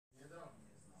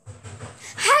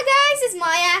is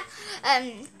Maya,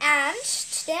 and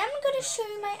today I'm gonna show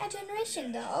you my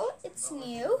generation doll. It's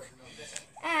new,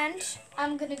 and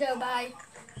I'm gonna go by.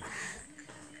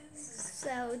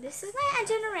 So this is my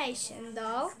generation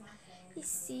doll. You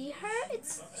see her?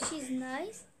 She's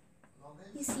nice.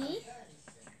 You see?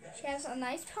 She has a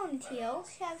nice ponytail.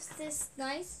 She has this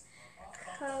nice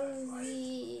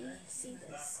cozy. See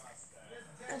this?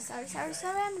 Oh, sorry.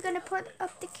 I'm gonna put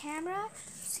up the camera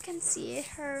so you can see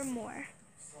her more.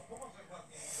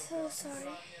 So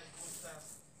sorry.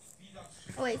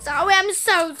 Oh, wait, sorry. I'm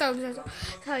so.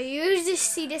 So you usually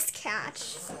see this cat.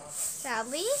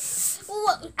 Sadly,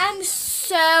 I'm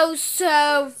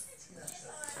so.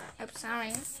 I'm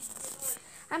sorry.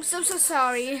 I'm so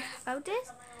sorry about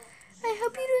this. I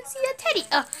hope you don't see a teddy.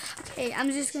 Oh, okay.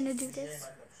 I'm just gonna do this.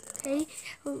 Okay,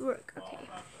 it'll work. Okay.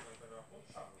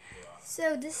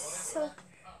 So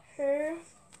her.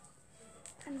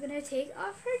 I'm gonna take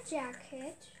off her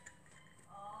jacket.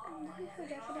 Her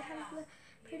jacket has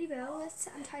a pretty bow. Let's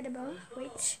untie the bow.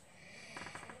 Wait.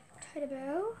 Tie the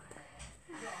bow.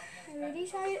 I already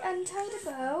untie the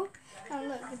bow. Now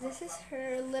look, this is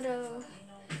her little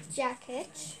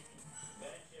jacket.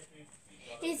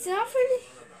 It's not for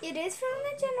the. It is from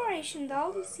the generation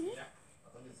doll. You see?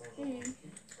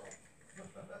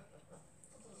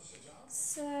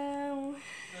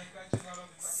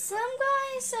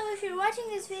 So if you're watching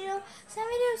this video, some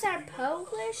videos are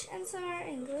Polish and some are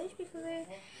English because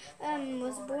I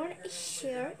was born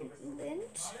here in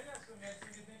England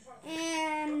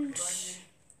and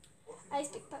I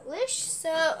speak Polish.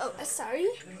 So sorry.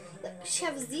 Look, she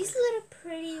has these little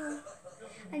pretty,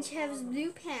 and she has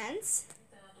blue pants.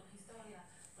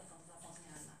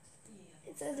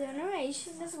 It's a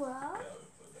generation as well.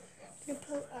 I'm gonna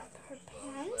pull up her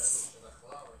pants.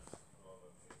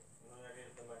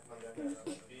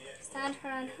 Stand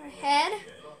her on her head.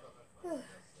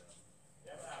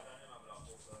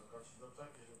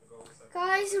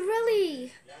 Guys,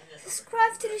 really,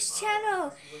 subscribe to this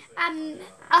channel.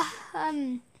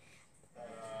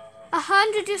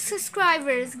 100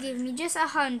 subscribers. Give me just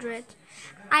 100.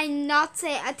 I not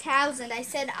say 1,000. I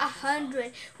said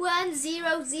 100.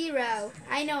 100.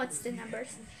 I know it's the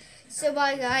numbers. So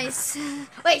bye, guys.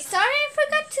 Wait, sorry, I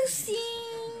forgot to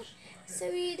sing. So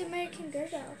the American Girl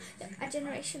doll, a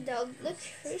generation doll. Look,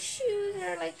 her shoes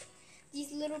are like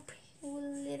these little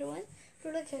ones.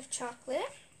 They're like a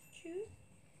chocolate shoes.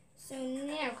 So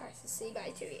now, guys, I'll say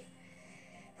bye to you.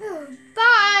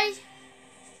 Bye.